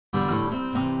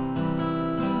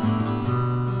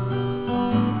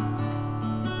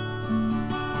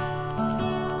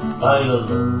By a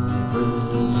lonely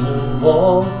prison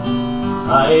wall,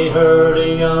 I heard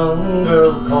a young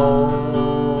girl calling.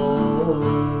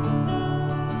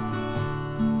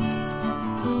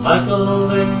 Michael,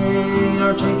 they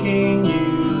are taking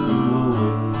you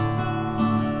away,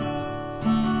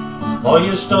 for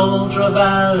you stole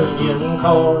Trevelyan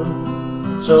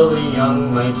corn, so the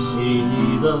young might see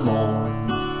the morn.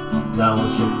 Now a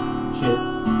ship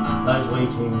lies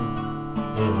waiting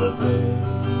in the bay.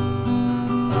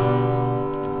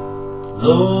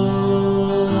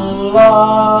 Low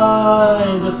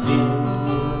lie the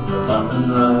fields of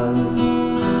Athenry,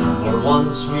 where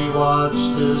once we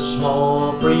watched the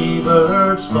small free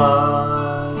birds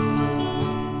fly.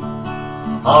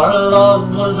 Our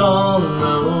love was on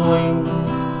the wing,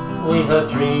 we had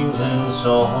dreams and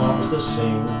songs to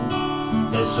sing.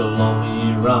 It's so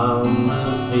lonely round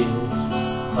the fields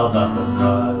of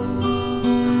Athenry.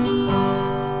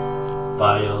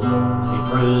 By a lonely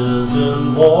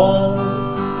prison wall,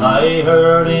 I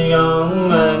heard a young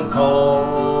man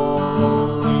calling.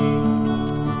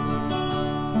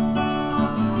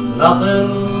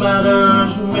 Nothing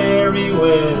matters, Mary,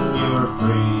 when you're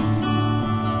free.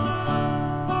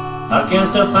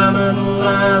 Against a famine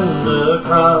and a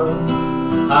crowd,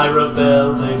 I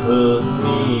rebelled, they put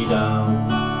me down.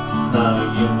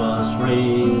 Now you must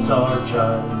raise our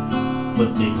child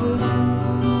with dignity.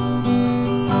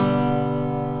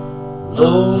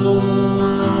 Low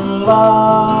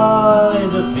lie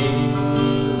the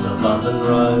fields of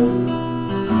Athenry,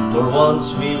 where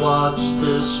once we watched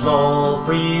the small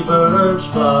free birds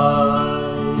fly.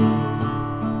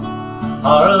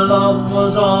 Our love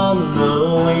was on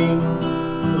the wing,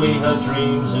 we had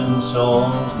dreams and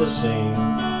songs to sing.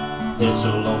 It's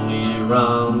so lonely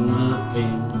round the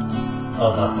fields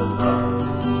of Athenry.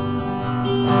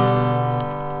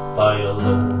 By a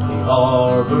lonely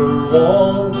harbour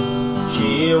wall,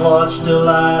 she watched the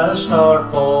last star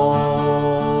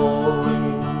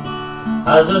falling,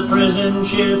 as a prison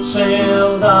ship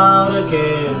sailed out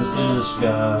against the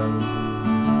sky.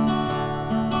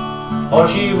 For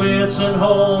she waits and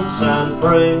hopes and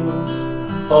prays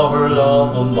for her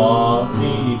love on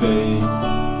Botany Bay.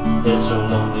 It's so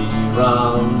lonely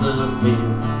round the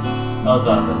fields of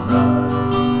Athenry.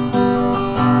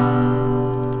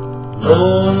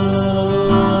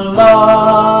 Low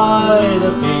lie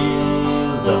the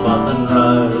fields of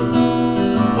Athenry,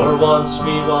 where once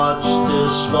we watched the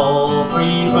small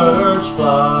free birds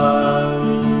fly.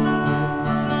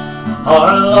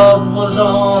 Our love was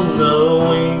on the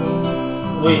wing,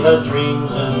 we had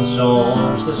dreams and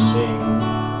songs to sing.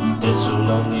 It's so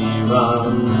lonely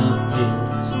round the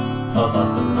fields of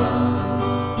Athenry.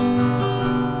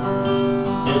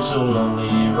 It's so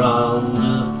lonely round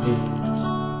the fields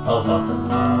of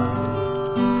Athenry.